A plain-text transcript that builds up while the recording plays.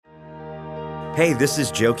Hey, this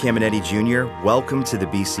is Joe Caminetti Jr. Welcome to the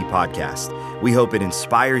BC Podcast. We hope it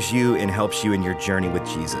inspires you and helps you in your journey with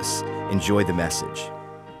Jesus. Enjoy the message.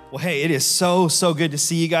 Well, hey, it is so good to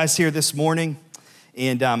see you guys here this morning.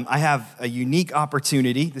 And I have a unique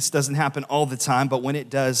opportunity. This doesn't happen all the time, but when it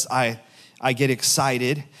does, I get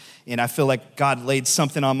excited. And I feel like God laid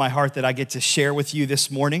something on my heart that I get to share with you this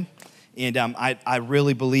morning. And I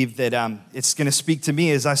really believe that it's going to speak to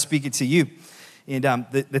me as I speak it to you. And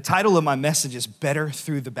the title of my message is Better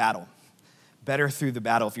Through the Battle. Better Through the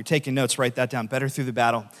Battle. If you're taking notes, write that down. Better Through the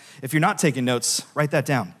Battle. If you're not taking notes, write that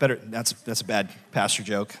down. Better. That's a bad pastor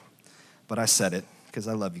joke, but I said it because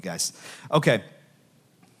I love you guys. Okay.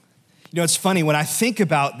 You know, it's funny, when I think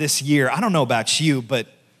about this year, I don't know about you, but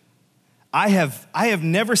I have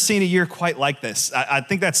never seen a year quite like this. I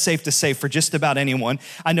think that's safe to say for just about anyone.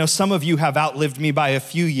 I know some of you have outlived me by a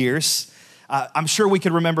few years. I'm sure we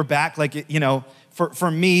could remember back, like, you know,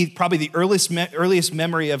 for me, probably the earliest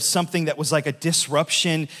memory of something that was like a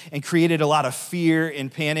disruption and created a lot of fear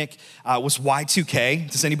and panic was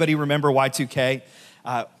Y2K. Does anybody remember Y2K?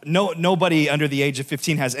 Nobody under the age of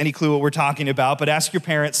 15 has any clue what we're talking about, but ask your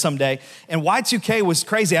parents someday. And Y2K was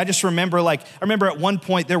crazy. I just remember, at one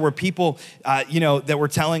point there were people, that were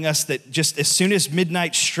telling us that just as soon as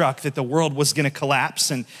midnight struck that the world was going to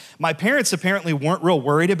collapse. And my parents apparently weren't real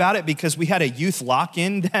worried about it because we had a youth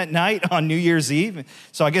lock-in that night on New Year's Eve.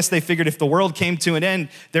 So I guess they figured if the world came to an end,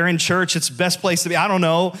 they're in church, it's the best place to be. I don't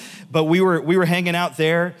know, but we were hanging out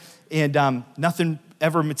there and nothing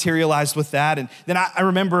ever materialized with that. And then I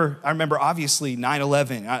remember obviously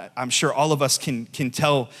 9/11. I'm sure all of us can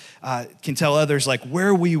tell others like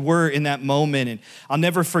where we were in that moment. And I'll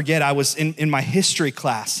never forget, I was in my history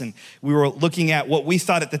class and we were looking at what we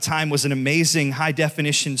thought at the time was an amazing high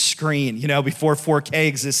definition screen, before 4K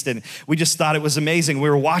existed. We just thought it was amazing. We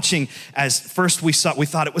were watching as first we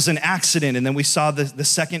thought it was an accident, and then we saw the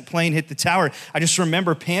second plane hit the tower. I just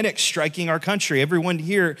remember panic striking our country. Everyone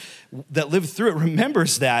here that lived through it remembers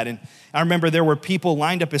that. And I remember there were people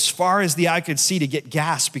lined up as far as the eye could see to get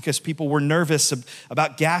gas because people were nervous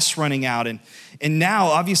about gas running out. And now,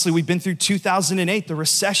 obviously, we've been through 2008, the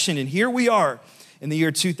recession, and here we are in the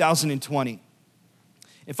year 2020.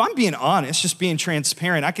 If I'm being honest, just being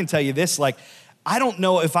transparent, I can tell you this, I don't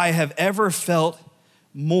know if I have ever felt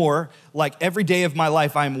more like every day of my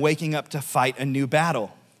life I'm waking up to fight a new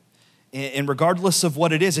battle. And regardless of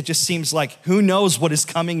what it is, it just seems like who knows what is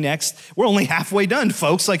coming next. We're only halfway done,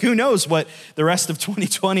 folks. Who knows what the rest of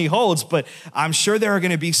 2020 holds, but I'm sure there are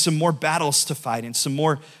going to be some more battles to fight and some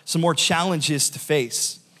more challenges to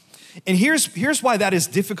face. And here's why that is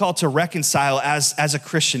difficult to reconcile as a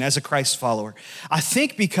Christian, as a Christ follower. I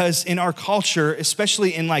think because in our culture,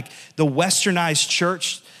 especially in the westernized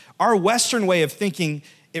church, our Western way of thinking,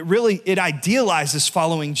 it idealizes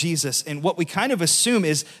following Jesus. And what we kind of assume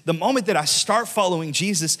is the moment that I start following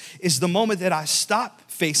Jesus is the moment that I stop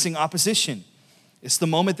facing opposition. It's the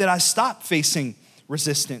moment that I stop facing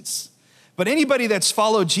resistance. But anybody that's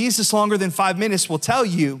followed Jesus longer than 5 minutes will tell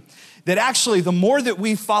you that actually the more that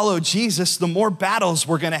we follow Jesus, the more battles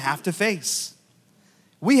we're gonna have to face.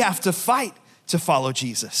 We have to fight to follow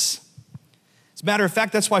Jesus. As a matter of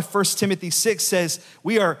fact, that's why 1 Timothy 6 says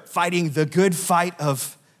we are fighting the good fight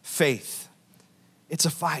of faith. It's a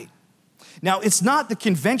fight. Now, it's not the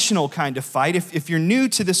conventional kind of fight. If you're new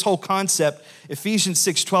to this whole concept, Ephesians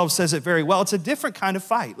 6:12 says it very well. It's a different kind of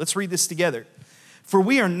fight. Let's read this together. For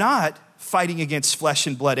we are not fighting against flesh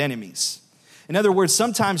and blood enemies. In other words,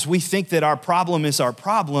 sometimes we think that our problem is our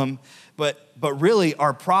problem, but really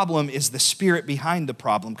our problem is the spirit behind the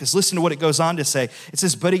problem. Because listen to what it goes on to say. It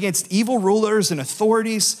says, but against evil rulers and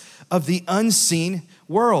authorities of the unseen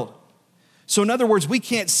world. So in other words, we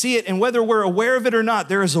can't see it, and whether we're aware of it or not,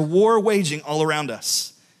 there is a war waging all around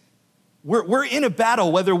us. We're in a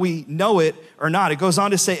battle whether we know it or not. It goes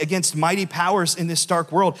on to say, against mighty powers in this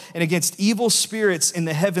dark world and against evil spirits in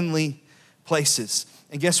the heavenly places.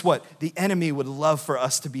 And guess what? The enemy would love for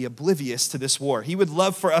us to be oblivious to this war. He would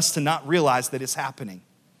love for us to not realize that it's happening.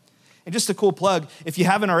 And just a cool plug, if you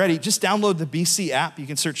haven't already, just download the BC app. You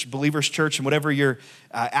can search Believers Church and whatever your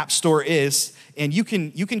app store is. And you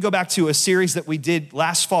can go back to a series that we did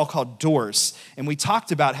last fall called Doors. And we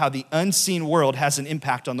talked about how the unseen world has an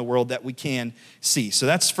impact on the world that we can see. So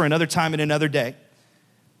that's for another time and another day.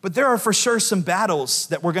 But there are for sure some battles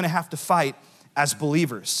that we're going to have to fight as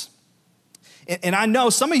believers. And I know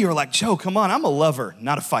some of you are like, Joe, come on, I'm a lover,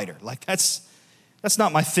 not a fighter. That's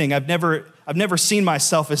not my thing. I've never seen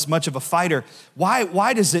myself as much of a fighter.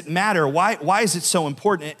 Why does it matter? Why is it so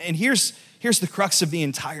important? And here's the crux of the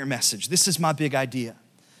entire message. This is my big idea.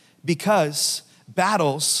 Because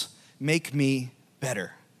battles make me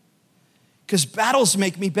better. because battles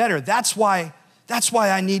make me better. That's why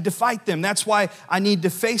I need to fight them. That's why I need to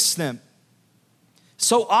face them.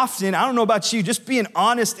 So often, I don't know about you, just being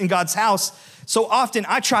honest in God's house, so often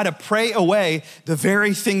I try to pray away the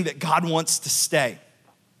very thing that God wants to stay.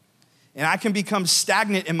 And I can become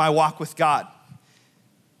stagnant in my walk with God.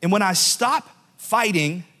 And when I stop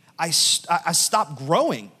fighting, I stop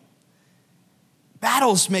growing.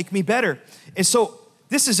 Battles make me better. And so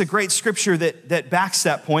this is a great scripture that backs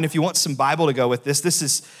that point. If you want some Bible to go with this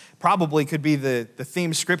is probably could be the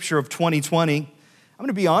theme scripture of 2020. I'm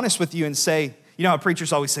gonna be honest with you and say, you know how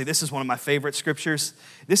preachers always say, this is one of my favorite scriptures?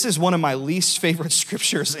 This is one of my least favorite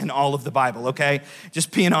scriptures in all of the Bible, okay?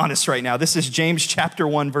 Just being honest right now. This is James chapter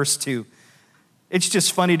 1, verse 2. It's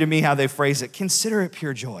just funny to me how they phrase it. Consider it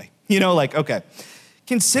pure joy. You know, like, okay.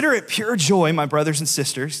 Consider it pure joy, my brothers and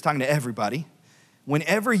sisters, talking to everybody,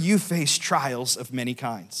 whenever you face trials of many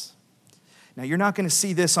kinds. Now, you're not going to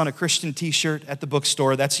see this on a Christian t-shirt at the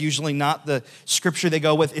bookstore. That's usually not the scripture they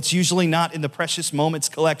go with. It's usually not in the Precious Moments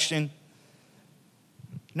collection.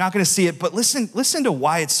 You're not going to see it, but listen to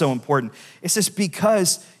why it's so important. It says,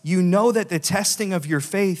 because you know that the testing of your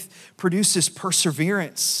faith produces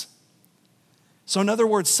perseverance. So in other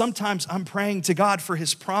words, sometimes I'm praying to God for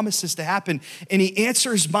his promises to happen, and he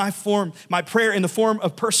answers my prayer in the form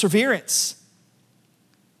of perseverance.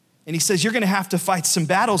 And he says, you're going to have to fight some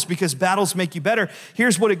battles because battles make you better.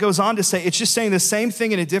 Here's what it goes on to say. It's just saying the same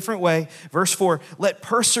thing in a different way. Verse 4, let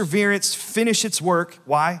perseverance finish its work.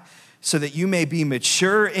 Why? So that you may be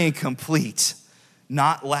mature and complete,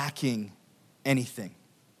 not lacking anything.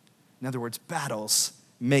 In other words, battles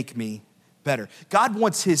make me better. God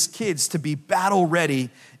wants his kids to be battle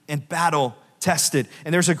ready and battle tested.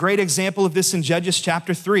 And there's a great example of this in Judges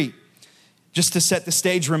chapter 3. Just to set the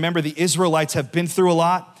stage, remember the Israelites have been through a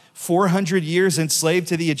lot. 400 years enslaved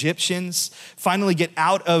to the Egyptians, finally get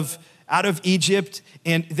out of Egypt,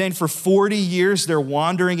 and then for 40 years they're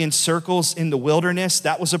wandering in circles in the wilderness.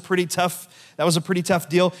 That was a pretty tough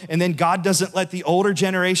deal. And then God doesn't let the older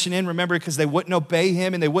generation in, remember, because they wouldn't obey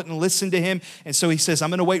him and they wouldn't listen to him. And so he says, I'm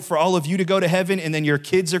going to wait for all of you to go to heaven, and then your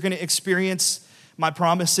kids are going to experience my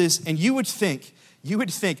promises. And you would think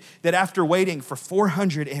that after waiting for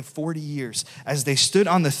 440 years, as they stood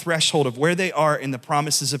on the threshold of where they are in the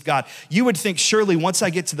promises of God, you would think, surely once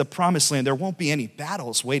I get to the promised land, there won't be any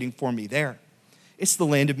battles waiting for me there. It's the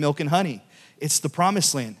land of milk and honey. It's the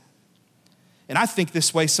promised land. And I think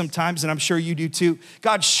this way sometimes, and I'm sure you do too.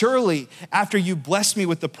 God, surely after you bless me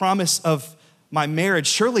with the promise of my marriage,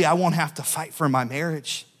 surely I won't have to fight for my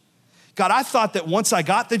marriage. God, I thought that once I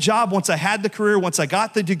got the job, once I had the career, once I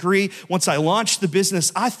got the degree, once I launched the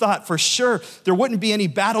business, I thought for sure there wouldn't be any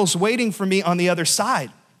battles waiting for me on the other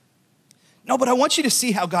side. No, but I want you to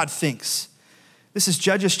see how God thinks. This is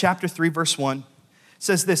Judges chapter 3, verse 1. It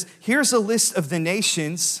says this, here's a list of the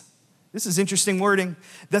nations, this is interesting wording,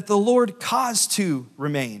 that the Lord caused to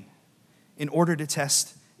remain in order to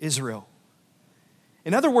test Israel.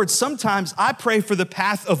 In other words, sometimes I pray for the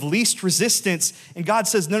path of least resistance, and God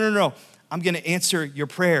says, no, I'm going to answer your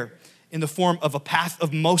prayer in the form of a path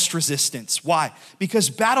of most resistance. Why? Because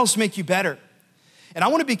battles make you better. And I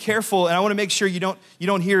want to be careful, and I want to make sure you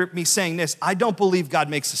don't hear me saying this. I don't believe God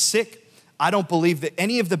makes us sick. I don't believe that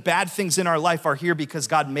any of the bad things in our life are here because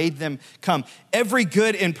God made them come. Every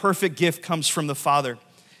good and perfect gift comes from the Father,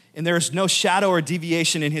 and there is no shadow or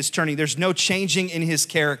deviation in his turning. There's no changing in his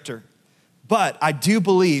character. But I do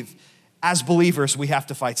believe, as believers, we have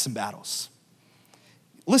to fight some battles.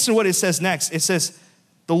 Listen to what it says next. It says,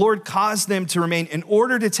 the Lord caused them to remain in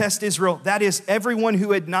order to test Israel. That is, everyone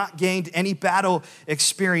who had not gained any battle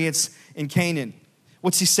experience in Canaan.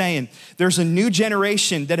 What's he saying? There's a new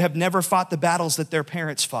generation that have never fought the battles that their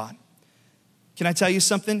parents fought. Can I tell you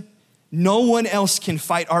something? No one else can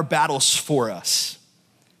fight our battles for us.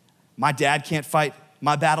 My dad can't fight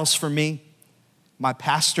my battles for me. My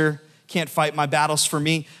pastor can't fight my battles for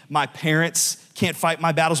me. My parents can't fight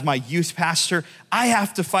my battles. My youth pastor. I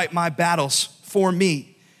have to fight my battles for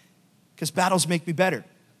me because battles make me better.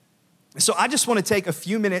 So I just want to take a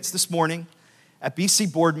few minutes this morning at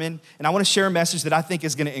BC Boardman, and I want to share a message that I think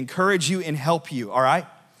is going to encourage you and help you, all right?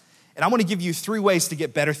 And I want to give you 3 ways to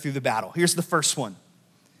get better through the battle. Here's the first one.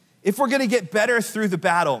 If we're going to get better through the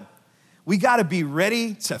battle, we got to be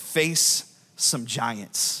ready to face some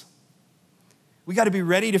giants. We got to be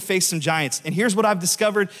ready to face some giants. And here's what I've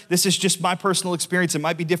discovered. This is just my personal experience. It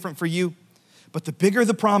might be different for you. But the bigger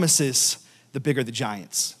the promises, the bigger the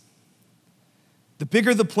giants. The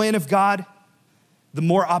bigger the plan of God, the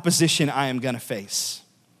more opposition I am going to face.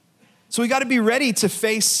 So we got to be ready to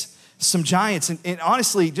face some giants. And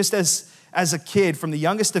honestly, just as a kid, from the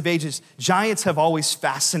youngest of ages, giants have always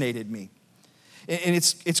fascinated me. And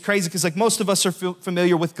it's crazy because like most of us are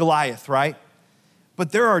familiar with Goliath, right?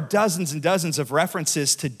 But there are dozens and dozens of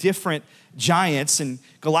references to different giants, and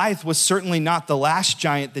Goliath was certainly not the last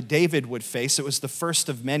giant that David would face. It was the first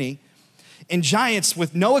of many. And giants,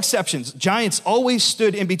 with no exceptions, giants always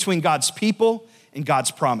stood in between God's people and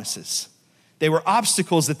God's promises. They were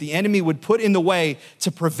obstacles that the enemy would put in the way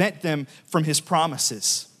to prevent them from his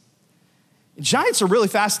promises. Giants are really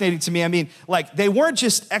fascinating to me. I mean, like they weren't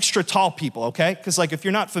just extra tall people, okay? Because like if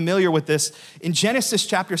you're not familiar with this, in Genesis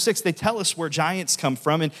chapter 6, they tell us where giants come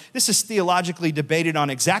from. And this is theologically debated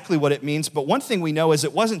on exactly what it means. But one thing we know is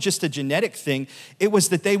it wasn't just a genetic thing. It was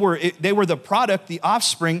that they were the product, the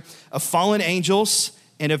offspring of fallen angels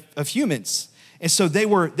and of humans. And so they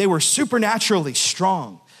were supernaturally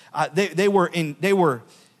strong. They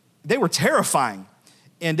were terrifying.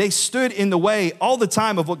 And they stood in the way all the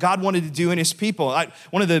time of what God wanted to do in his people.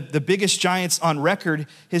 One of the biggest giants on record,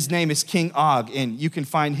 his name is King Og. And you can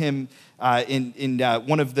find him in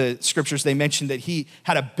one of the scriptures. They mentioned that he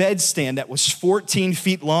had a bedstand that was 14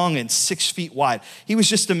 feet long and 6 feet wide. He was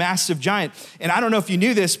just a massive giant. And I don't know if you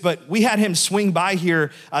knew this, but we had him swing by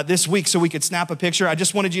here this week so we could snap a picture. I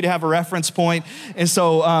just wanted you to have a reference point. And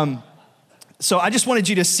so I just wanted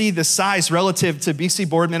you to see the size relative to BC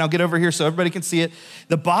Boardman. I'll get over here so everybody can see it.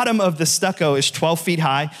 The bottom of the stucco is 12 feet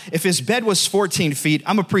high. If his bed was 14 feet,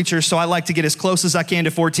 I'm a preacher, so I like to get as close as I can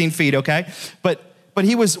to 14 feet, okay? But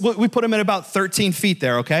we put him at about 13 feet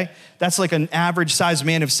there, okay? That's like an average size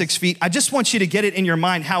man of 6 feet. I just want you to get it in your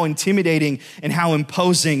mind how intimidating and how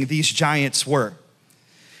imposing these giants were.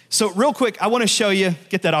 So real quick, I want to show you,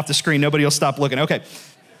 get that off the screen, nobody will stop looking, okay.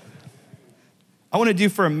 I want to do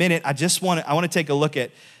for a minute, I want to take a look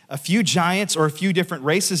at a few giants or a few different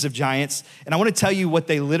races of giants, and I want to tell you what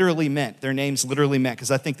they literally meant, their names literally meant,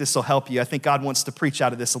 because I think this will help you. I think God wants to preach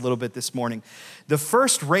out of this a little bit this morning. The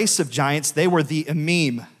first race of giants, they were the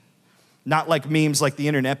Emim, not like memes like the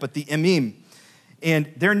internet, but the Emim,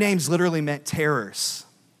 and their names literally meant terrors.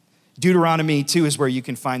 Deuteronomy 2 is where you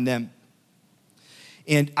can find them.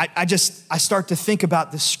 And I start to think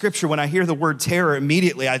about this scripture. When I hear the word terror,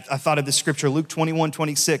 immediately I thought of this scripture, Luke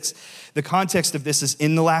 21:26. The context of this is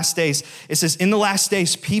in the last days. It says, in the last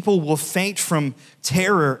days, people will faint from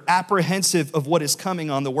terror, apprehensive of what is coming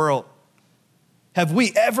on the world. Have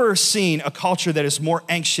we ever seen a culture that is more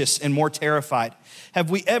anxious and more terrified? Have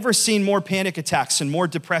we ever seen more panic attacks and more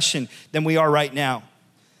depression than we are right now?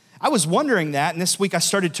 I was wondering that, and this week I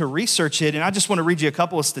started to research it, and I just want to read you a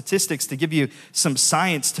couple of statistics to give you some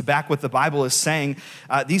science to back what the Bible is saying.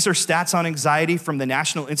 These are stats on anxiety from the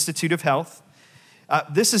National Institute of Health.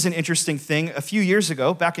 This is an interesting thing. A few years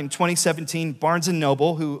ago, back in 2017, Barnes &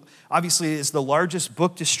 Noble, who obviously is the largest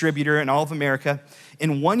book distributor in all of America,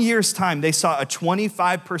 in 1 year's time, they saw a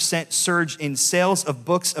 25% surge in sales of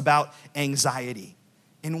books about anxiety.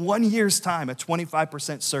 In 1 year's time, a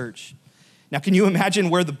 25% surge. Now, can you imagine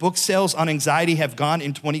where the book sales on anxiety have gone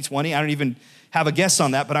in 2020? I don't even have a guess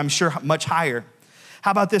on that, but I'm sure much higher.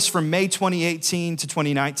 How about this? From May 2018 to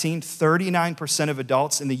 2019, 39% of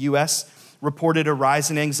adults in the US reported a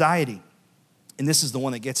rise in anxiety. And this is the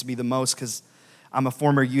one that gets me the most because I'm a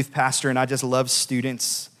former youth pastor and I just love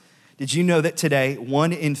students. Did you know that today,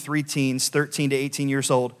 1 in 3 teens, 13 to 18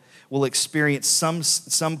 years old, will experience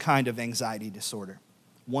some kind of anxiety disorder?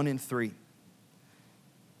 1 in 3.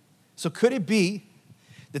 So could it be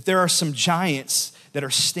that there are some giants that are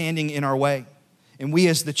standing in our way? And we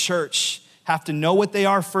as the church have to know what they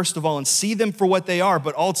are, first of all, and see them for what they are,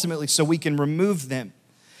 but ultimately so we can remove them.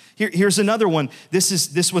 Here's another one.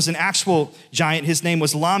 This was an actual giant. His name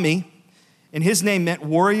was Lami, and his name meant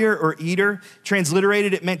warrior or eater.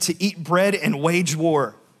 Transliterated, it meant to eat bread and wage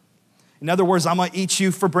war. In other words, I'm gonna eat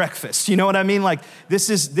you for breakfast. You know what I mean? Like this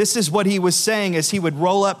is what he was saying as he would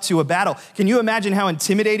roll up to a battle. Can you imagine how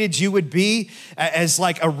intimidated you would be as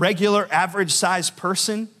like a regular average sized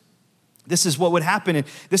person? This is what would happen. And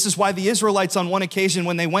this is why the Israelites on one occasion,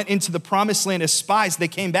 when they went into the promised land as spies, they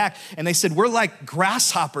came back and they said, we're like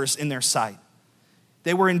grasshoppers in their sight.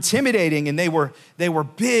 They were intimidating and they were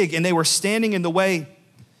big and they were standing in the way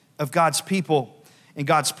of God's people and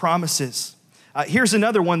God's promises. Here's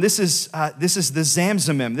another one. This is the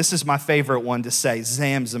Zamzumim. This is my favorite one to say,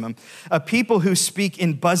 Zamzumim. People who speak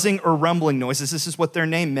in buzzing or rumbling noises. This is what their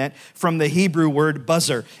name meant from the Hebrew word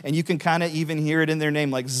buzzer. And you can kind of even hear it in their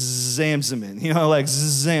name like Zamzumin. You know, like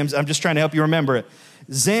Zams. I'm just trying to help you remember it.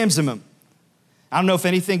 Zamzumim. I don't know if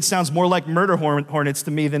anything sounds more like murder hornets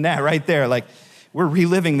to me than that right there. Like we're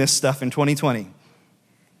reliving this stuff in 2020.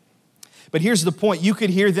 But here's the point. You could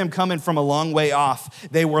hear them coming from a long way off.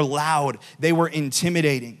 They were loud. They were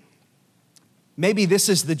intimidating. Maybe this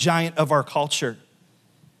is the giant of our culture.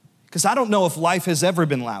 Because I don't know if life has ever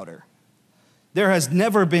been louder. There has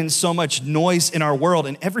never been so much noise in our world,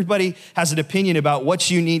 and everybody has an opinion about what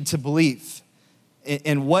you need to believe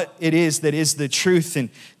and what it is that is the truth. And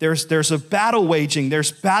there's a battle waging.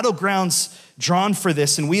 There's battlegrounds drawn for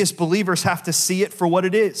this, and we as believers have to see it for what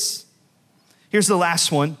it is. Here's the last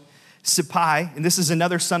one, Sippai, and this is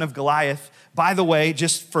another son of Goliath. By the way,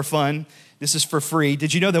 just for fun, this is for free.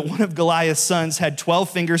 Did you know that one of Goliath's sons had 12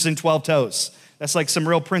 fingers and 12 toes? That's like some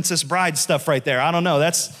real Princess Bride stuff right there. I don't know,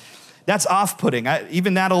 that's off-putting,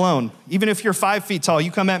 even that alone. Even if you're 5 feet tall, you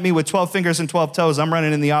come at me with 12 fingers and 12 toes, I'm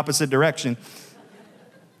running in the opposite direction.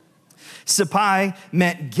 Sippai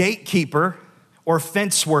meant gatekeeper or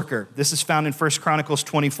fence worker. This is found in 1 Chronicles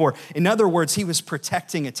 24. In other words, he was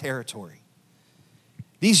protecting a territory.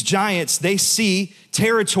 These giants, they see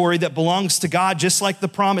territory that belongs to God, just like the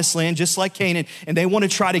promised land, just like Canaan, and they want to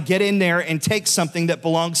try to get in there and take something that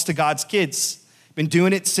belongs to God's kids. Been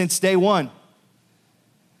doing it since day one.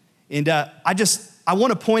 And I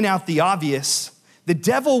want to point out the obvious. The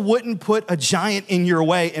devil wouldn't put a giant in your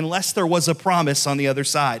way unless there was a promise on the other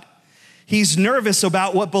side. He's nervous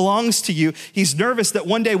about what belongs to you. He's nervous that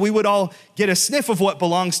one day we would all get a sniff of what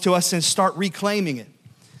belongs to us and start reclaiming it.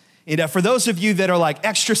 And for those of you that are like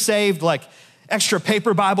extra saved, like extra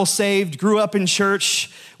paper Bible saved, grew up in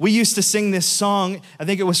church, we used to sing this song. I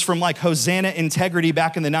think it was from like Hosanna Integrity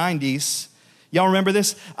back in the 90s. Y'all remember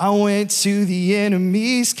this? I went to the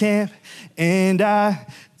enemy's camp and I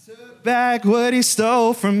took back what he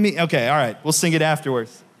stole from me. Okay, all right, we'll sing it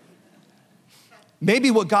afterwards. Maybe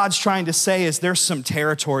what God's trying to say is there's some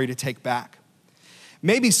territory to take back.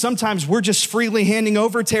 Maybe sometimes we're just freely handing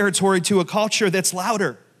over territory to a culture that's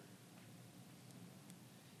louder.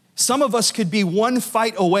 Some of us could be one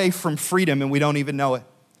fight away from freedom and we don't even know it.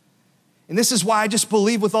 And this is why I just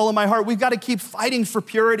believe with all of my heart, we've got to keep fighting for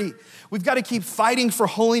purity. We've got to keep fighting for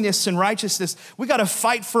holiness and righteousness. We've got to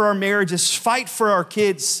fight for our marriages, fight for our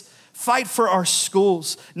kids, fight for our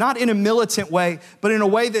schools, not in a militant way, but in a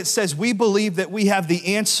way that says we believe that we have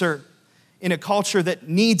the answer in a culture that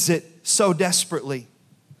needs it so desperately.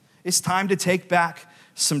 It's time to take back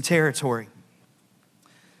some territory.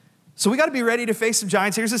 So we got to be ready to face some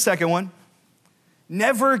giants. Here's the second one.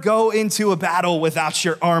 Never go into a battle without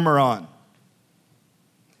your armor on.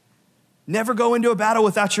 Never go into a battle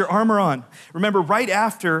without your armor on. Remember, right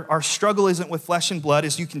after our struggle isn't with flesh and blood,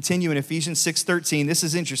 as you continue in Ephesians 6:13, this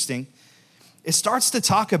is interesting. It starts to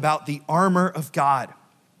talk about the armor of God.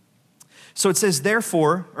 So it says,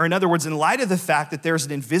 therefore, or in other words, in light of the fact that there's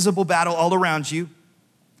an invisible battle all around you,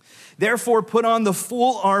 therefore put on the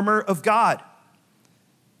full armor of God.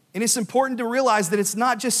 And it's important to realize that it's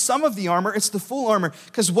not just some of the armor, it's the full armor.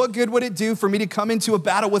 Because what good would it do for me to come into a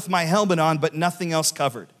battle with my helmet on but nothing else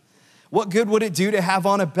covered? What good would it do to have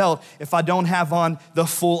on a belt if I don't have on the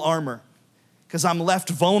full armor? Because I'm left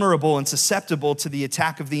vulnerable and susceptible to the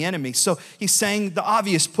attack of the enemy. So he's saying the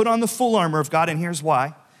obvious, put on the full armor of God, and here's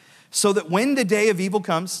why. So that when the day of evil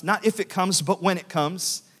comes, not if it comes, but when it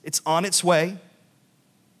comes, it's on its way.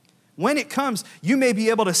 When it comes, you may be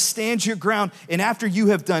able to stand your ground, and after you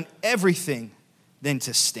have done everything, then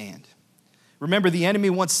to stand. Remember, the enemy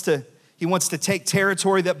wants to take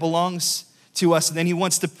territory that belongs to us, and then he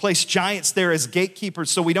wants to place giants there as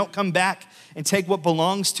gatekeepers so we don't come back and take what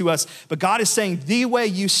belongs to us. But God is saying the way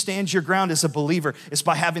you stand your ground as a believer is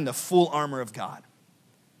by having the full armor of God.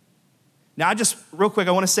 Now, real quick,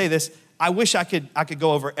 I want to say this. I wish I could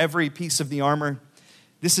go over every piece of the armor.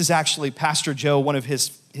 This is actually Pastor Joe, one of his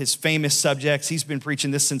famous subjects. He's been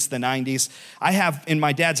preaching this since the 90s. I have, in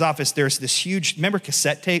my dad's office, there's this huge, remember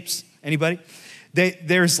cassette tapes? Anybody?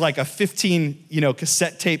 There's like a 15,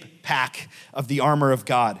 cassette tape pack of the armor of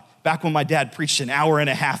God. Back when my dad preached an hour and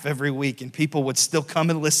a half every week and people would still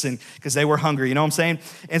come and listen because they were hungry, you know what I'm saying?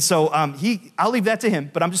 And so I'll leave that to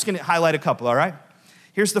him, but I'm just gonna highlight a couple, all right?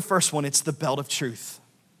 Here's the first one, it's the belt of truth.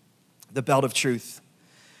 The belt of truth.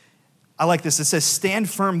 I like this, it says, stand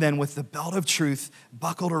firm then with the belt of truth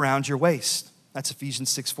buckled around your waist. That's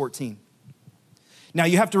Ephesians 6:14. Now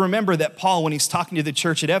you have to remember that Paul, when he's talking to the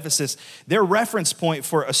church at Ephesus, their reference point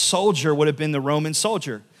for a soldier would have been the Roman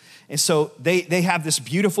soldier. And so they have this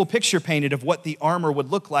beautiful picture painted of what the armor would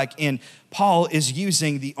look like, and Paul is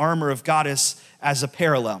using the armor of God as a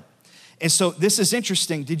parallel. And so this is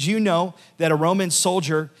interesting. Did you know that a Roman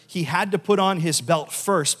soldier, he had to put on his belt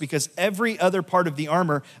first because every other part of the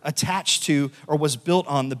armor attached to or was built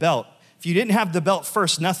on the belt? If you didn't have the belt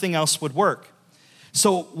first, nothing else would work.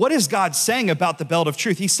 So what is God saying about the belt of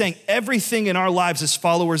truth? He's saying everything in our lives as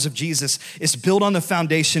followers of Jesus is built on the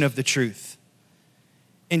foundation of the truth.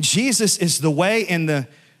 And Jesus is the way and the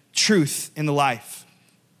truth in the life.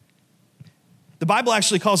 The Bible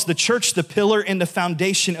actually calls the church the pillar and the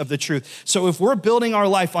foundation of the truth. So if we're building our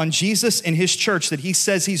life on Jesus and his church that he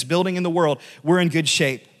says he's building in the world, we're in good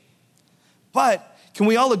shape. But can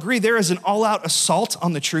we all agree there is an all-out assault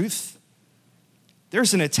on the truth?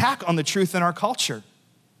 There's an attack on the truth in our culture.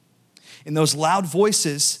 In those loud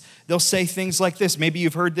voices, they'll say things like this. Maybe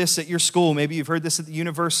you've heard this at your school. Maybe you've heard this at the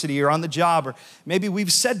university or on the job. Or maybe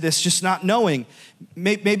we've said this just not knowing.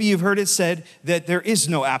 Maybe you've heard it said that there is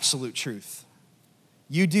no absolute truth.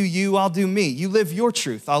 You do you, I'll do me. You live your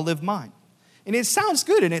truth, I'll live mine. And it sounds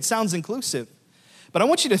good and it sounds inclusive. But I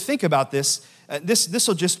want you to think about this. This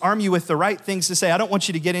will just arm you with the right things to say. I don't want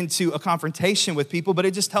you to get into a confrontation with people, but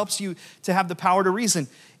it just helps you to have the power to reason.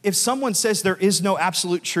 If someone says there is no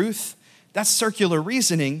absolute truth, that's circular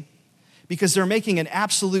reasoning because they're making an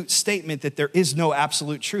absolute statement that there is no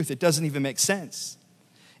absolute truth. It doesn't even make sense.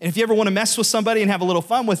 And if you ever want to mess with somebody and have a little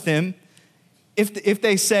fun with them, if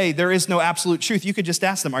they say there is no absolute truth, you could just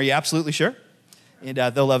ask them, are you absolutely sure? And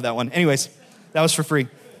they'll love that one. Anyways, that was for free.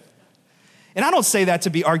 And I don't say that to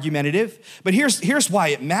be argumentative, but here's why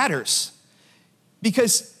it matters.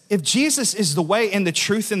 Because if Jesus is the way and the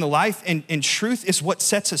truth and the life, and truth is what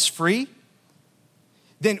sets us free,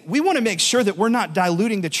 then we want to make sure that we're not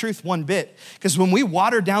diluting the truth one bit. Because when we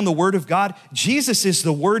water down the word of God, Jesus is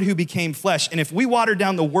the word who became flesh. And if we water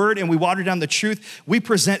down the word and we water down the truth, we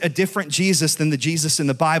present a different Jesus than the Jesus in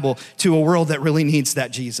the Bible to a world that really needs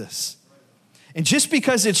that Jesus. And just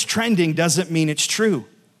because it's trending doesn't mean it's true.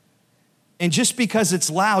 And just because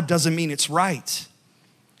it's loud doesn't mean it's right.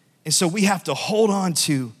 And so we have to hold on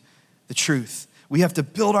to the truth. We have to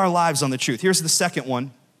build our lives on the truth. Here's the second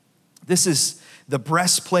one. This is the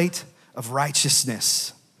breastplate of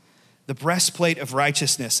righteousness. The breastplate of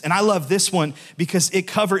righteousness. And I love this one because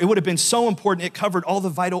it would have been so important. It covered all the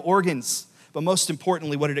vital organs. But most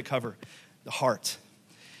importantly, what did it cover? The heart.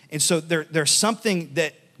 And so there's something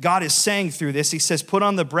that God is saying through this. He says, put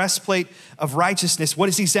on the breastplate of righteousness. What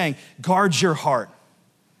is he saying? Guard your heart.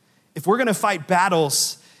 If we're gonna fight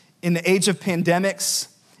battles in the age of pandemics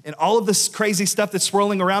and all of this crazy stuff that's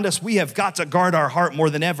swirling around us, we have got to guard our heart more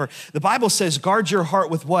than ever. The Bible says, guard your heart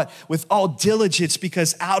with what? With all diligence,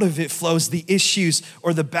 because out of it flows the issues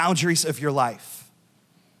or the boundaries of your life.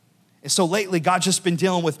 And so lately, God's just been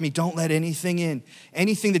dealing with me. Don't let anything in.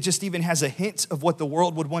 Anything that just even has a hint of what the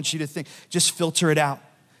world would want you to think, just filter it out.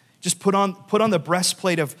 Just put on the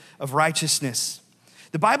breastplate of righteousness.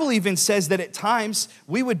 The Bible even says that at times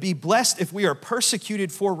we would be blessed if we are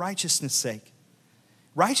persecuted for righteousness' sake.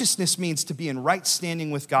 Righteousness means to be in right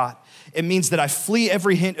standing with God. It means that I flee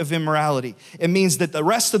every hint of immorality. It means that the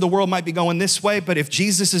rest of the world might be going this way, but if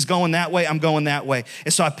Jesus is going that way, I'm going that way.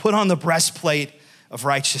 And so I put on the breastplate of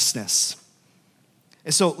righteousness.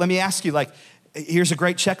 And so let me ask you, here's a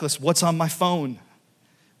great checklist. What's on my phone?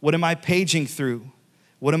 What am I paging through?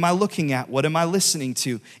 What am I looking at? What am I listening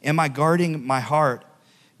to? Am I guarding my heart?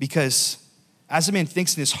 Because as a man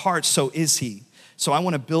thinks in his heart, so is he. So I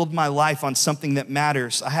want to build my life on something that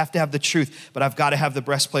matters. I have to have the truth, but I've got to have the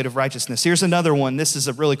breastplate of righteousness. Here's another one. This is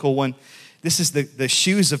a really cool one. This is the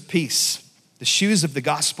shoes of peace, the shoes of the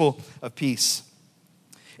gospel of peace.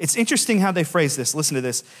 It's interesting how they phrase this. Listen to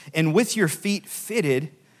this. And with your feet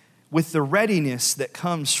fitted with the readiness that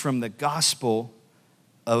comes from the gospel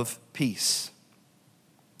of peace.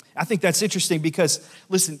 I think that's interesting because,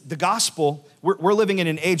 listen, the gospel, we're living in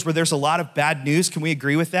an age where there's a lot of bad news. Can we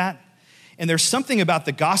agree with that? And there's something about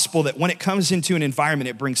the gospel that when it comes into an environment,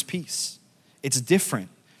 it brings peace. It's different.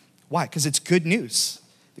 Why? Because it's good news.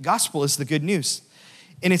 The gospel is the good news.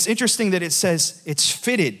 And it's interesting that it says it's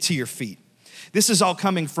fitted to your feet. This is all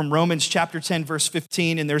coming from Romans chapter 10, verse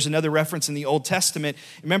 15, and there's another reference in the Old Testament.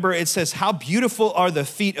 Remember, it says, how beautiful are the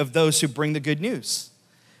feet of those who bring the good news.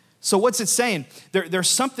 So what's it saying? There's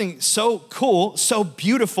something so cool, so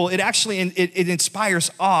beautiful. It actually it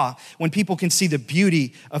inspires awe when people can see the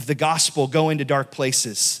beauty of the gospel go into dark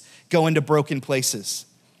places, go into broken places.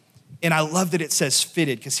 And I love that it says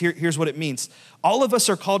fitted, because here's what it means. All of us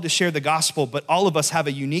are called to share the gospel, but all of us have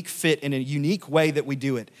a unique fit and a unique way that we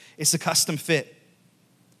do it. It's a custom fit.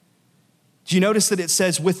 Do you notice that it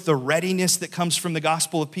says with the readiness that comes from the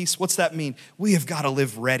gospel of peace? What's that mean? We have got to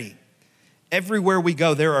live ready. Everywhere we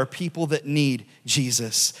go, there are people that need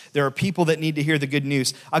Jesus. There are people that need to hear the good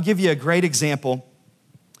news. I'll give you a great example.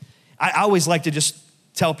 I always like to just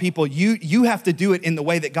tell people, you have to do it in the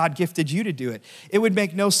way that God gifted you to do it. It would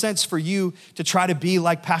make no sense for you to try to be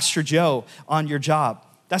like Pastor Joe on your job.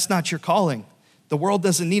 That's not your calling. The world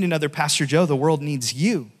doesn't need another Pastor Joe. The world needs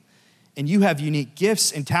you. And you have unique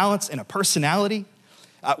gifts and talents and a personality.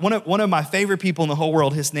 One of my favorite people in the whole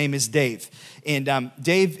world, his name is Dave. And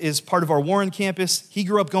Dave is part of our Warren campus. He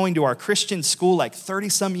grew up going to our Christian school like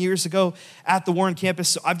 30-some years ago at the Warren campus,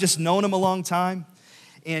 so I've just known him a long time.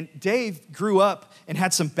 And Dave grew up and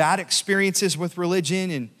had some bad experiences with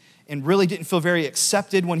religion and really didn't feel very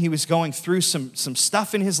accepted when he was going through some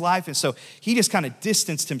stuff in his life. And so he just kind of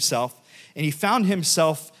distanced himself, and he found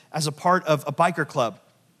himself as a part of a biker club.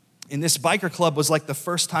 And this biker club was like the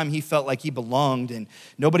first time he felt like he belonged, and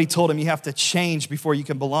nobody told him you have to change before you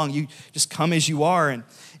can belong. You just come as you are. And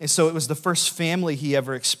so it was the first family he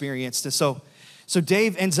ever experienced. And so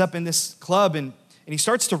Dave ends up in this club, and he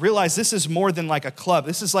starts to realize this is more than like a club.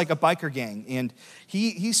 This is like a biker gang. And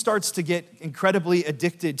he starts to get incredibly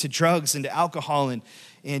addicted to drugs and to alcohol, and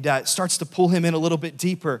it starts to pull him in a little bit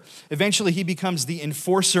deeper. Eventually, he becomes the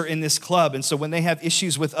enforcer in this club. And so when they have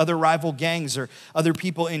issues with other rival gangs or other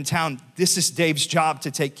people in town, this is Dave's job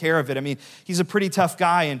to take care of it. I mean, he's a pretty tough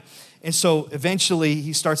guy. And so eventually,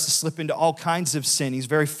 he starts to slip into all kinds of sin. He's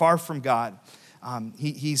very far from God.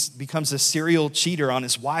 He becomes a serial cheater on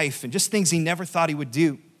his wife and just things he never thought he would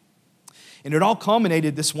do. And it all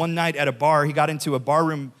culminated this one night at a bar. He got into a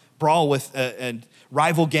barroom brawl with a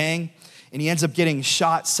rival gang, and he ends up getting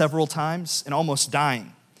shot several times and almost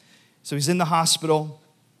dying. So he's in the hospital.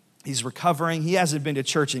 He's recovering. He hasn't been to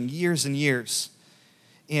church in years and years.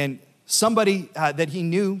 And somebody that he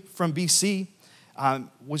knew from BC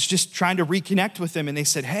was just trying to reconnect with him, and they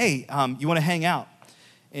said, hey, you want to hang out?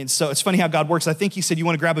 And so it's funny how God works. I think he said, you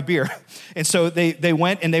want to grab a beer? And so they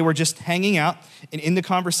went and they were just hanging out. And in the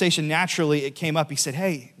conversation, naturally, it came up. He said,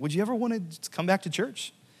 hey, would you ever want to come back to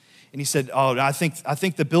church? And he said, oh, I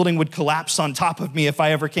think the building would collapse on top of me if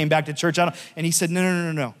I ever came back to church. And he said,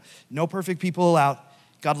 no. No perfect people allowed.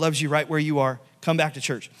 God loves you right where you are. Come back to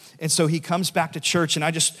church. And so he comes back to church, and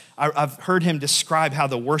I've heard him describe how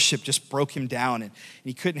the worship just broke him down, and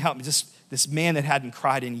he couldn't help me. Just this man that hadn't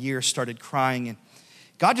cried in years started crying, and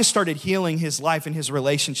God just started healing his life and his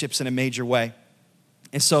relationships in a major way.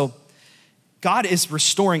 And so God is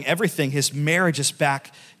restoring everything. His marriage is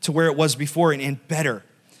back to where it was before and better.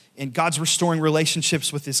 And God's restoring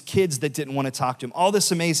relationships with his kids that didn't want to talk to him. All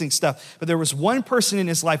this amazing stuff. But there was one person in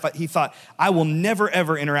his life, he thought, I will never,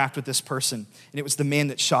 ever interact with this person. And it was the man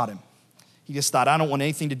that shot him. He just thought, I don't want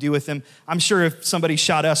anything to do with him. I'm sure if somebody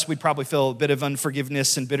shot us, we'd probably feel a bit of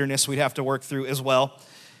unforgiveness and bitterness we'd have to work through as well.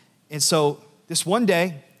 And so this one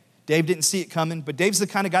day, Dave didn't see it coming, but Dave's the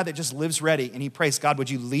kind of guy that just lives ready, and he prays, God, would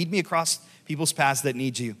you lead me across people's paths that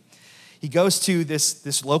need you? He goes to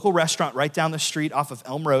this local restaurant right down the street off of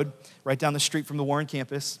Elm Road, right down the street from the Warren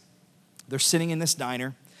campus. They're sitting in this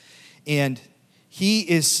diner, and he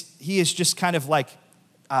is just kind of like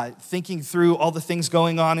thinking through all the things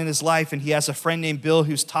going on in his life, and he has a friend named Bill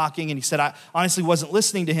who's talking, and he said, I honestly wasn't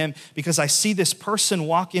listening to him because I see this person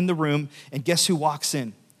walk in the room, and guess who walks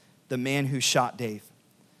in? The man who shot Dave.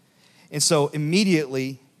 And so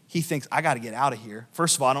immediately he thinks, I got to get out of here.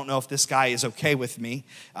 First of all, I don't know if this guy is okay with me.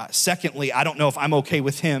 Secondly, I don't know if I'm okay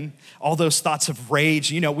with him. All those thoughts of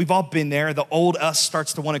rage, we've all been there. The old us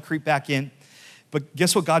starts to want to creep back in. But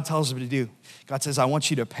guess what God tells him to do? God says, I want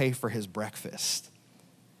you to pay for his breakfast.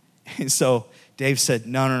 And so Dave said,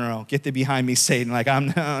 no, get thee behind me, Satan. Like,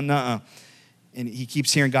 no. And he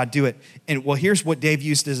keeps hearing God do it. And well, here's what Dave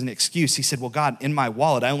used as an excuse. He said, well, God, in my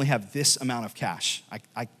wallet, I only have this amount of cash.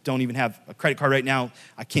 I don't even have a credit card right now.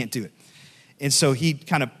 I can't do it. And so he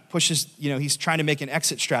kind of pushes, he's trying to make an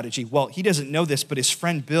exit strategy. Well, he doesn't know this, but his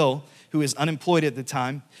friend Bill, who is unemployed at the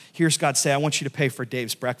time, hears God say, I want you to pay for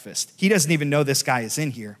Dave's breakfast. He doesn't even know this guy is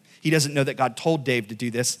in here. He doesn't know that God told Dave to do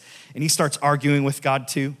this. And he starts arguing with God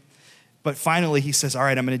too. But finally he says, all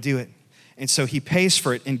right, I'm going to do it. And so he pays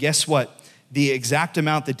for it. And guess what? The exact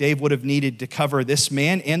amount that Dave would have needed to cover this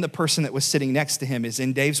man and the person that was sitting next to him is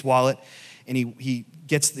in Dave's wallet. And he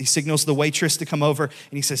signals the waitress to come over, and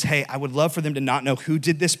he says, hey, I would love for them to not know who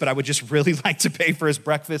did this, but I would just really like to pay for his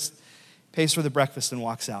breakfast. Pays for the breakfast and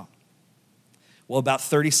walks out. Well, about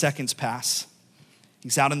 30 seconds pass.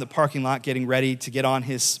 He's out in the parking lot getting ready to get on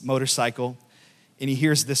his motorcycle, and he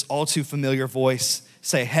hears this all too familiar voice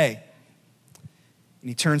say, hey. And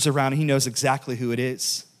he turns around and he knows exactly who it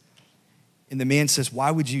is. And the man says,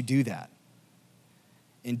 why would you do that?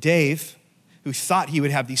 And Dave, who thought he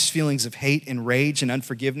would have these feelings of hate and rage and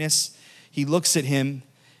unforgiveness, he looks at him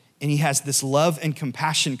and he has this love and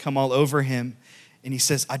compassion come all over him. And he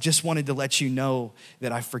says, I just wanted to let you know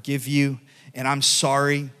that I forgive you and I'm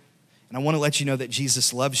sorry. And I want to let you know that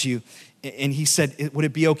Jesus loves you. And he said, would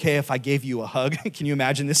it be okay if I gave you a hug? Can you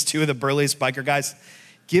imagine this? Two of the burliest biker guys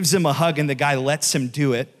gives him a hug, and the guy lets him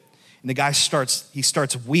do it. And the guy starts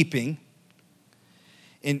weeping.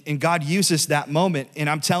 And God uses that moment. And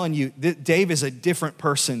I'm telling you, Dave is a different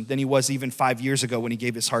person than he was even 5 years ago when he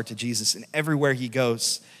gave his heart to Jesus. And everywhere he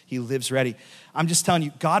goes, he lives ready. I'm just telling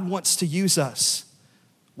you, God wants to use us.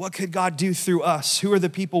 What could God do through us? Who are the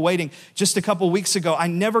people waiting? Just a couple weeks ago, I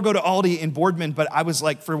never go to Aldi in Boardman, but I was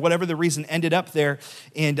like, for whatever the reason, ended up there.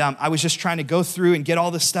 And I was just trying to go through and get all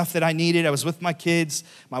the stuff that I needed. I was with my kids.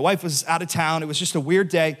 My wife was out of town. It was just a weird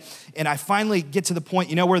day. And I finally get to the point,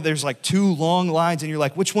 where there's like 2 long lines and you're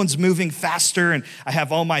like, which one's moving faster? And I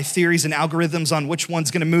have all my theories and algorithms on which one's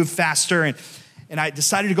gonna move faster. And I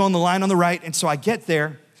decided to go on the line on the right. And so I get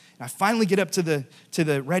there. I finally get up to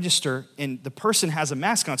the register, and the person has a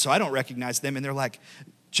mask on, so I don't recognize them. And they're like,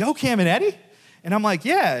 Joe Caminetti? And I'm like,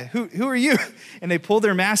 yeah, who are you? And they pull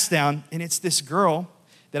their masks down, and it's this girl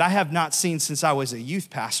that I have not seen since I was a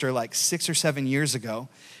youth pastor, like 6 or 7 years ago.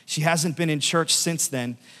 She hasn't been in church since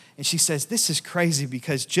then. And she says, this is crazy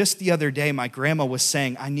because just the other day, my grandma was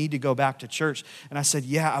saying, I need to go back to church. And I said,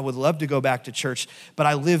 yeah, I would love to go back to church, but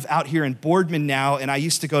I live out here in Boardman now, and I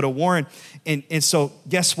used to go to Warren. And so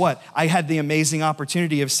guess what? I had the amazing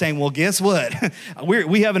opportunity of saying, well, guess what?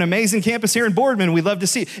 We have an amazing campus here in Boardman. We'd love to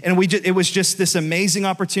see. And it was just this amazing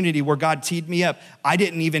opportunity where God teed me up. I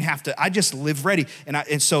didn't even have to, I just live ready.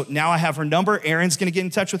 And so now I have her number. Aaron's gonna get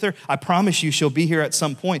in touch with her. I promise you she'll be here at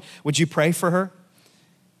some point. Would you pray for her?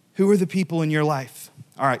 Who are the people in your life?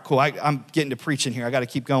 All right, cool. I'm getting to preaching here. I got to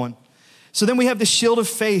keep going. So then we have the shield of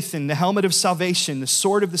faith and the helmet of salvation, the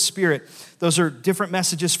sword of the Spirit. Those are different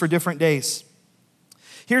messages for different days.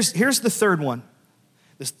 Here's the third one.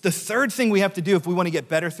 The third thing we have to do if we want to get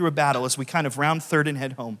better through a battle as we kind of round third and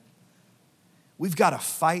head home. We've got to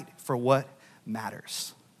fight for what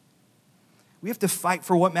matters. We have to fight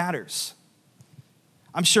for what matters.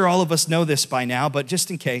 I'm sure all of us know this by now, but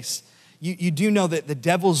just in case, you do know that the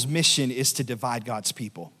devil's mission is to divide God's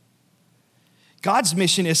people. God's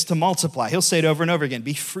mission is to multiply. He'll say it over and over again,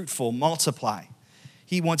 be fruitful, multiply.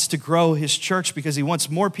 He wants to grow his church because he wants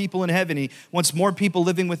more people in heaven. He wants more people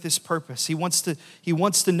living with his purpose. He wants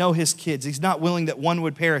to know his kids. He's not willing that one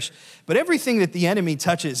would perish. But everything that the enemy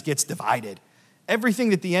touches gets divided.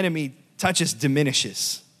 Everything that the enemy touches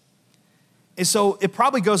diminishes. And so it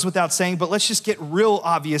probably goes without saying, but let's just get real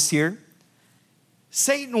obvious here.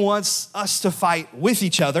 Satan wants us to fight with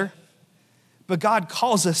each other, but God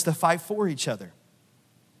calls us to fight for each other.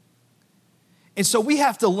 And so we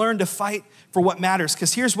have to learn to fight for what matters,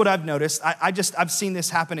 because here's what I've noticed. I've seen this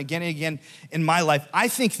happen again and again in my life. I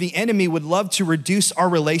think the enemy would love to reduce our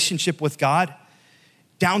relationship with God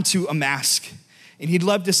down to a mask. And he'd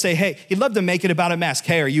love to say, hey, he'd love to make it about a mask.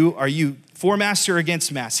 Hey, are you for masks or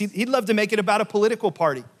against masks? He'd love to make it about a political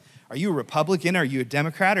party. Are you a Republican? Are you a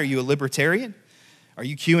Democrat? Are you a Libertarian? Are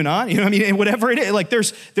you QAnon? You know what I mean? And whatever it is, like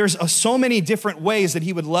there's so many different ways that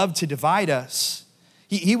he would love to divide us.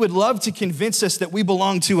 He would love to convince us that we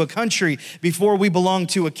belong to a country before we belong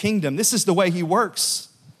to a kingdom. This is the way he works.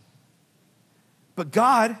 But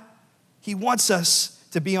God, he wants us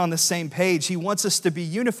to be on the same page. He wants us to be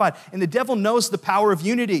unified. And the devil knows the power of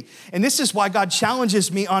unity. And this is why God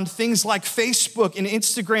challenges me on things like Facebook and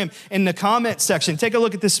Instagram in the comment section. Take a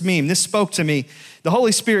look at this meme. This spoke to me. The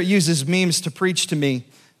Holy Spirit uses memes to preach to me.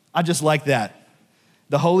 I just like that.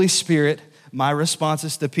 The Holy Spirit, my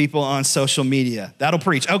responses to people on social media. That'll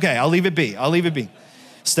preach. Okay, I'll leave it be.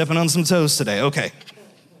 Stepping on some toes today. Okay.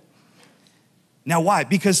 Now why?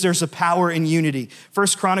 Because there's a power in unity. 1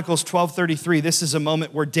 Chronicles 12:33, this is a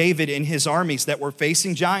moment where David and his armies that were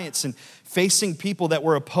facing giants and facing people that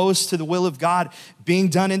were opposed to the will of God being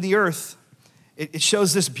done in the earth. It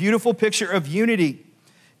shows this beautiful picture of unity.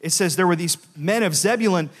 It says there were these men of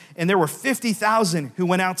Zebulun, and there were 50,000 who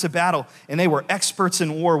went out to battle, and they were experts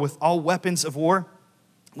in war with all weapons of war.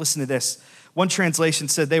 Listen to this. One translation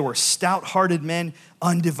said they were stout-hearted men,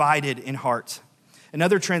 undivided in heart.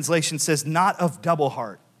 Another translation says, not of double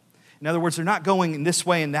heart. In other words, they're not going in this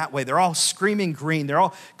way and that way. They're all screaming green. They're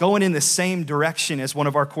all going in the same direction as one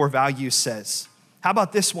of our core values says. How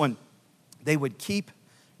about this one? They would keep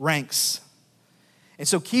ranks. And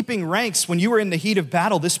so keeping ranks, when you were in the heat of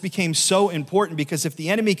battle, this became so important because if the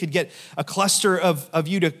enemy could get a cluster of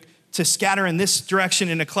you to scatter in this direction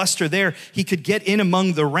and a cluster there, he could get in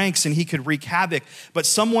among the ranks and he could wreak havoc. But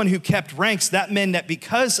someone who kept ranks, that meant that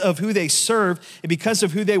because of who they served and because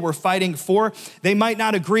of who they were fighting for, they might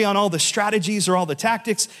not agree on all the strategies or all the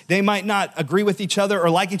tactics. They might not agree with each other or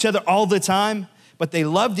like each other all the time, but they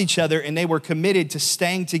loved each other and they were committed to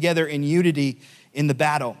staying together in unity in the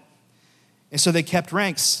battle. And so they kept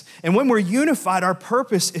ranks. And when we're unified, our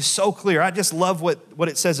purpose is so clear. I just love what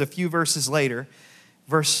it says a few verses later.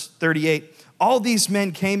 Verse 38, All these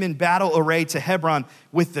men came in battle array to Hebron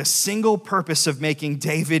with the single purpose of making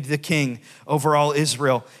David the king over all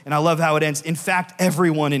Israel. And I love how it ends. In fact,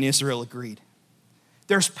 everyone in Israel agreed.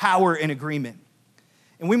 There's power in agreement.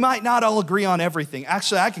 And we might not all agree on everything.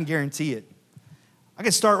 Actually, I can guarantee it. I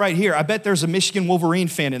can start right here. I bet there's a Michigan Wolverine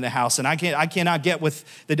fan in the house, and I cannot get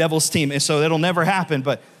with the Devils team, and so that'll never happen.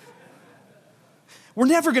 But we're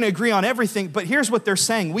never going to agree on everything. But here's what they're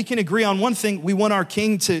saying. We can agree on one thing. We want our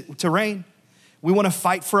king to reign. We want to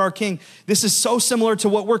fight for our king. This is so similar to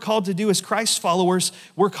what we're called to do as Christ followers.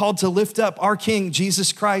 We're called to lift up our king,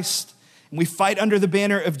 Jesus Christ. And we fight under the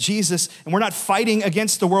banner of Jesus. And we're not fighting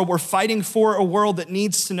against the world. We're fighting for a world that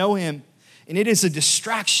needs to know him. And it is a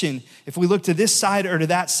distraction if we look to this side or to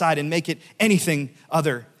that side and make it anything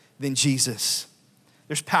other than Jesus.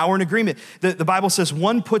 There's power in agreement. The Bible says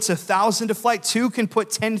 1 puts 1,000 to flight, 2 can put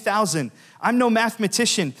 10,000. I'm no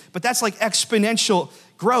mathematician, but that's like exponential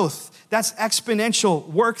growth. That's exponential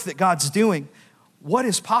work that God's doing. What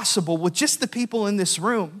is possible with just the people in this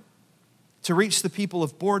room to reach the people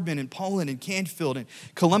of Boardman and Poland and Canfield and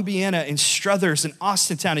Columbiana and Struthers and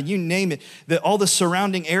Austintown and you name it, all the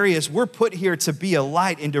surrounding areas, we're put here to be a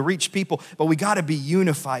light and to reach people, but we gotta be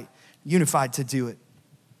unified to do it.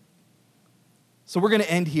 So we're gonna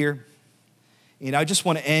end here. And I just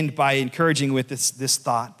wanna end by encouraging with this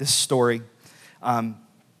thought, this story. I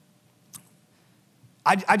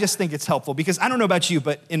just think it's helpful because I don't know about you,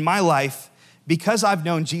 but in my life, because I've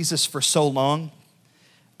known Jesus for so long,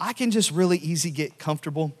 I can just really get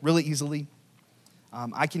comfortable, really easily.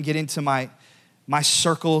 I can get into my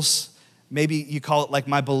circles. Maybe you call it like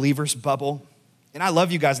my believer's bubble. And I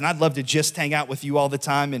love you guys, and I'd love to just hang out with you all the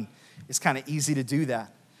time, and it's kind of easy to do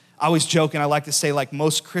that. I always joke, and I like to say, like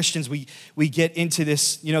most Christians, we get into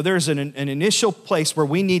this, there's an initial place where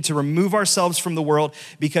we need to remove ourselves from the world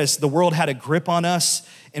because the world had a grip on us,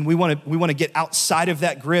 and we want to get outside of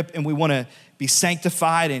that grip, and we want to be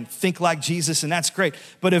sanctified and think like Jesus, and that's great.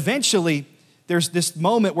 But eventually, there's this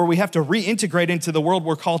moment where we have to reintegrate into the world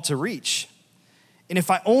we're called to reach. And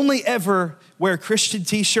if I only ever wear Christian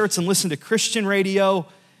t-shirts and listen to Christian radio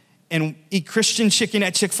and eat Christian chicken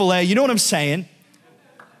at Chick-fil-A, you know what I'm saying?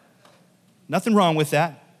 Nothing wrong with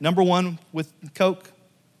that. Number 1 with Coke,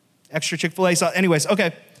 extra Chick-fil-A sauce. Anyways,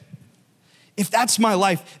 okay. If that's my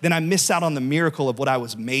life, then I miss out on the miracle of what I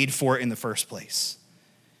was made for in the first place.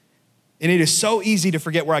 And it is so easy to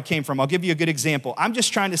forget where I came from. I'll give you a good example. I'm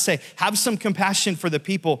just trying to say, have some compassion for the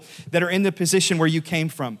people that are in the position where you came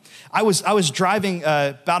from. I was driving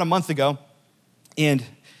about a month ago, and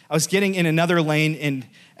I was getting in another lane, and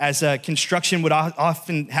as construction would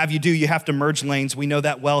often have you do, you have to merge lanes. We know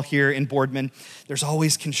that well here in Boardman. There's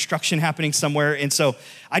always construction happening somewhere. And so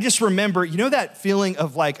I just remember, that feeling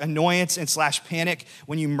of like annoyance and / panic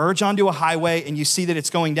when you merge onto a highway and you see that it's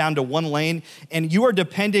going down to one lane and you are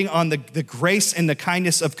depending on the grace and the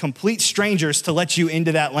kindness of complete strangers to let you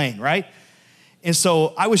into that lane, right? And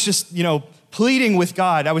so I was just, pleading with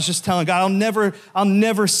God. I was just telling God, I'll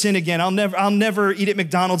never sin again. I'll never eat at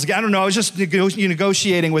McDonald's again. I don't know. I was just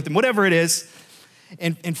negotiating with him, whatever it is.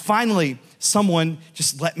 And finally, someone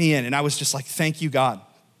just let me in. And I was just like, thank you, God.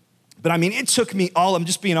 But it took me I'm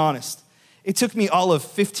just being honest. It took me all of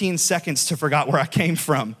 15 seconds to forget where I came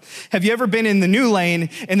from. Have you ever been in the new lane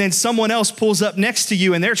and then someone else pulls up next to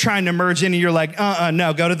you and they're trying to merge in and you're like,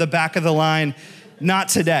 no, go to the back of the line. Not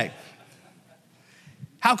today.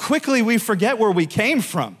 How quickly we forget where we came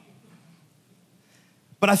from.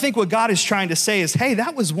 But I think what God is trying to say is, hey,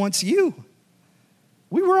 that was once you.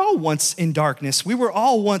 We were all once in darkness. We were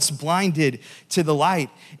all once blinded to the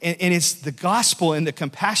light. And it's the gospel and the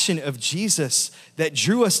compassion of Jesus that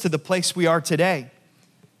drew us to the place we are today.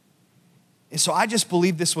 And so I just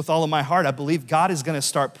believe this with all of my heart. I believe God is going to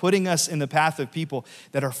start putting us in the path of people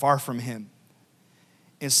that are far from him.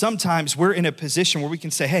 And sometimes we're in a position where we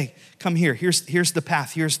can say, hey, come here. Here's the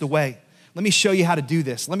path. Here's the way. Let me show you how to do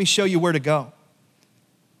this. Let me show you where to go.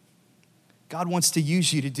 God wants to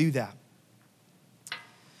use you to do that.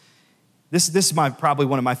 This is probably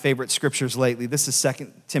one of my favorite scriptures lately. This is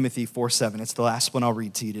 2 Timothy 4:7. It's the last one I'll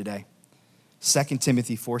read to you today. 2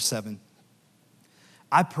 Timothy 4:7.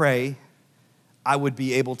 I pray I would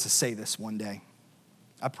be able to say this one day.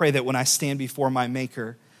 I pray that when I stand before my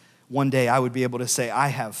Maker, one day I would be able to say, I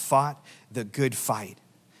have fought the good fight,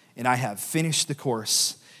 and I have finished the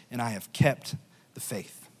course, and I have kept the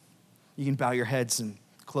faith. You can bow your heads and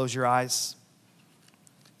close your eyes.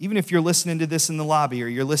 Even if you're listening to this in the lobby or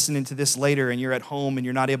you're listening to this later and you're at home and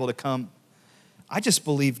you're not able to come, I just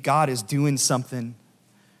believe God is doing something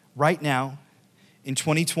right now in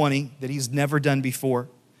 2020 that he's never done before.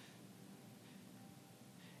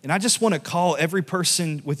 And I just want to call every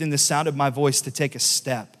person within the sound of my voice to take a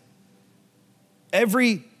step.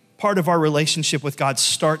 Every part of our relationship with God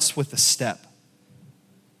starts with a step.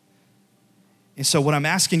 And so what I'm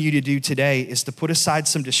asking you to do today is to put aside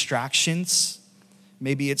some distractions.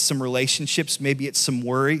 Maybe it's some relationships, maybe it's some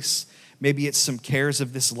worries, maybe it's some cares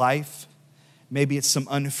of this life, maybe it's some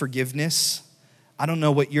unforgiveness. I don't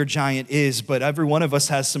know what your giant is, but every one of us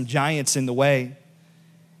has some giants in the way.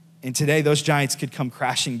 And today, those giants could come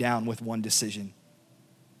crashing down with one decision.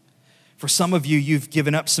 For some of you, you've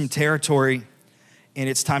given up some territory, and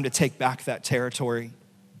it's time to take back that territory.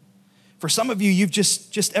 For some of you, you've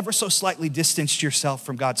just ever so slightly distanced yourself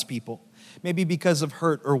from God's people, maybe because of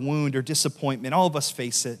hurt or wound or disappointment. All of us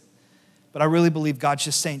face it. But I really believe God's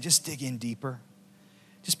just saying, just dig in deeper.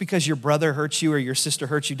 Just because your brother hurts you or your sister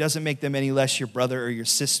hurts you doesn't make them any less your brother or your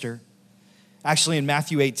sister. Actually, in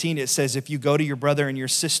Matthew 18, it says, if you go to your brother and your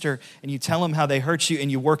sister and you tell them how they hurt you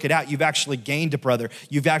and you work it out, you've actually gained a brother.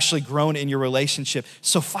 You've actually grown in your relationship.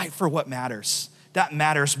 So fight for what matters. That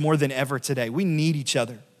matters more than ever today. We need each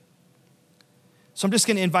other. So I'm just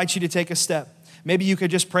going to invite you to take a step. Maybe you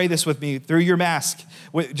could just pray this with me through your mask.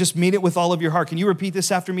 Just mean it with all of your heart. Can you repeat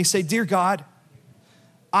this after me? Say, dear God,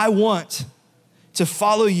 I want to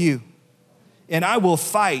follow you, and I will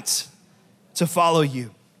fight to follow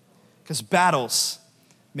you. Because battles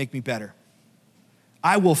make me better.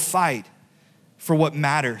 I will fight for what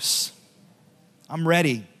matters. I'm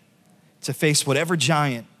ready to face whatever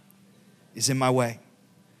giant is in my way.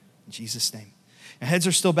 In Jesus' name. Now, heads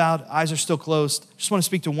are still bowed, eyes are still closed. I just want to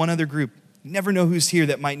speak to one other group. You never know who's here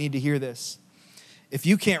that might need to hear this. If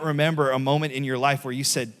you can't remember a moment in your life where you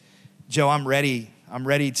said, Joe, I'm ready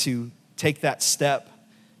to take that step.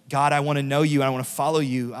 God, I want to know you and I want to follow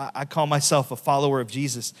you. I call myself a follower of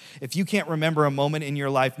Jesus. If you can't remember a moment in your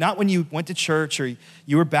life, not when you went to church or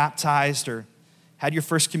you were baptized or had your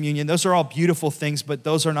first communion, those are all beautiful things, but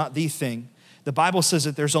those are not the thing. The Bible says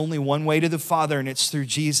that there's only one way to the Father, and it's through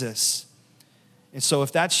Jesus. And so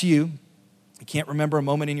if that's you can't remember a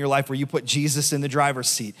moment in your life where you put Jesus in the driver's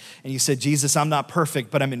seat and you said, Jesus, I'm not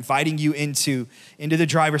perfect, but I'm inviting you into the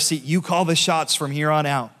driver's seat. You call the shots from here on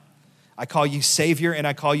out. I call you Savior and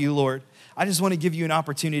I call you Lord. I just want to give you an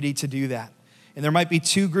opportunity to do that. And there might be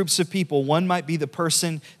two groups of people. One might be the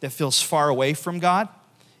person that feels far away from God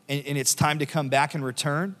and it's time to come back and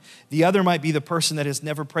return. The other might be the person that has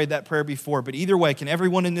never prayed that prayer before. But either way, can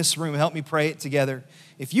everyone in this room help me pray it together?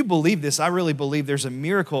 If you believe this, I really believe there's a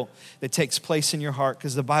miracle that takes place in your heart,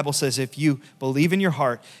 because the Bible says if you believe in your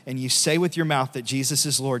heart and you say with your mouth that Jesus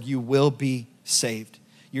is Lord, you will be saved.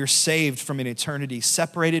 You're saved from an eternity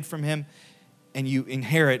separated from him, and you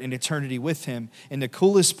inherit an eternity with him. And the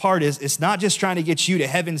coolest part is it's not just trying to get you to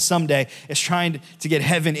heaven someday, it's trying to get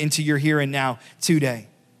heaven into your here and now today.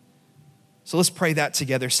 So let's pray that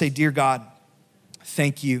together. Say, dear God,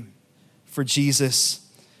 thank you for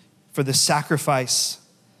Jesus, for the sacrifice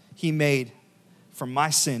he made for my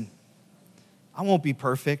sin. I won't be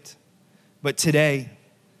perfect, but today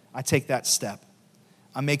I take that step.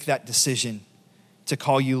 I make that decision to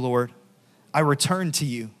call you Lord. I return to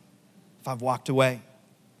you if I've walked away.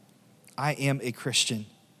 I am a Christian.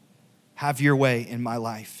 Have your way in my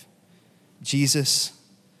life. Jesus,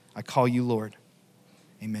 I call you Lord.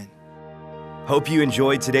 Amen. Hope you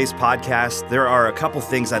enjoyed today's podcast. There are a couple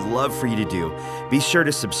things I'd love for you to do. Be sure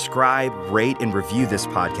to subscribe, rate, and review this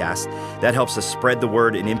podcast. That helps us spread the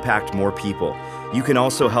word and impact more people. You can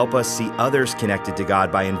also help us see others connected to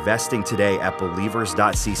God by investing today at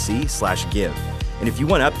believers.cc/give. And if you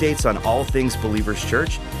want updates on all things Believers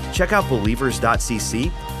Church, check out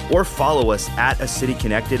believers.cc or follow us at A City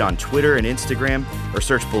Connected on Twitter and Instagram, or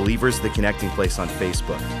search Believers The Connecting Place on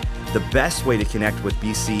Facebook. The best way to connect with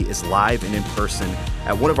BC is live and in person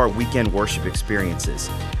at one of our weekend worship experiences.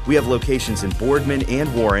 We have locations in Boardman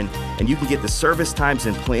and Warren, and you can get the service times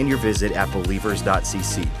and plan your visit at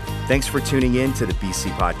believers.cc. Thanks for tuning in to the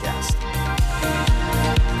BC Podcast.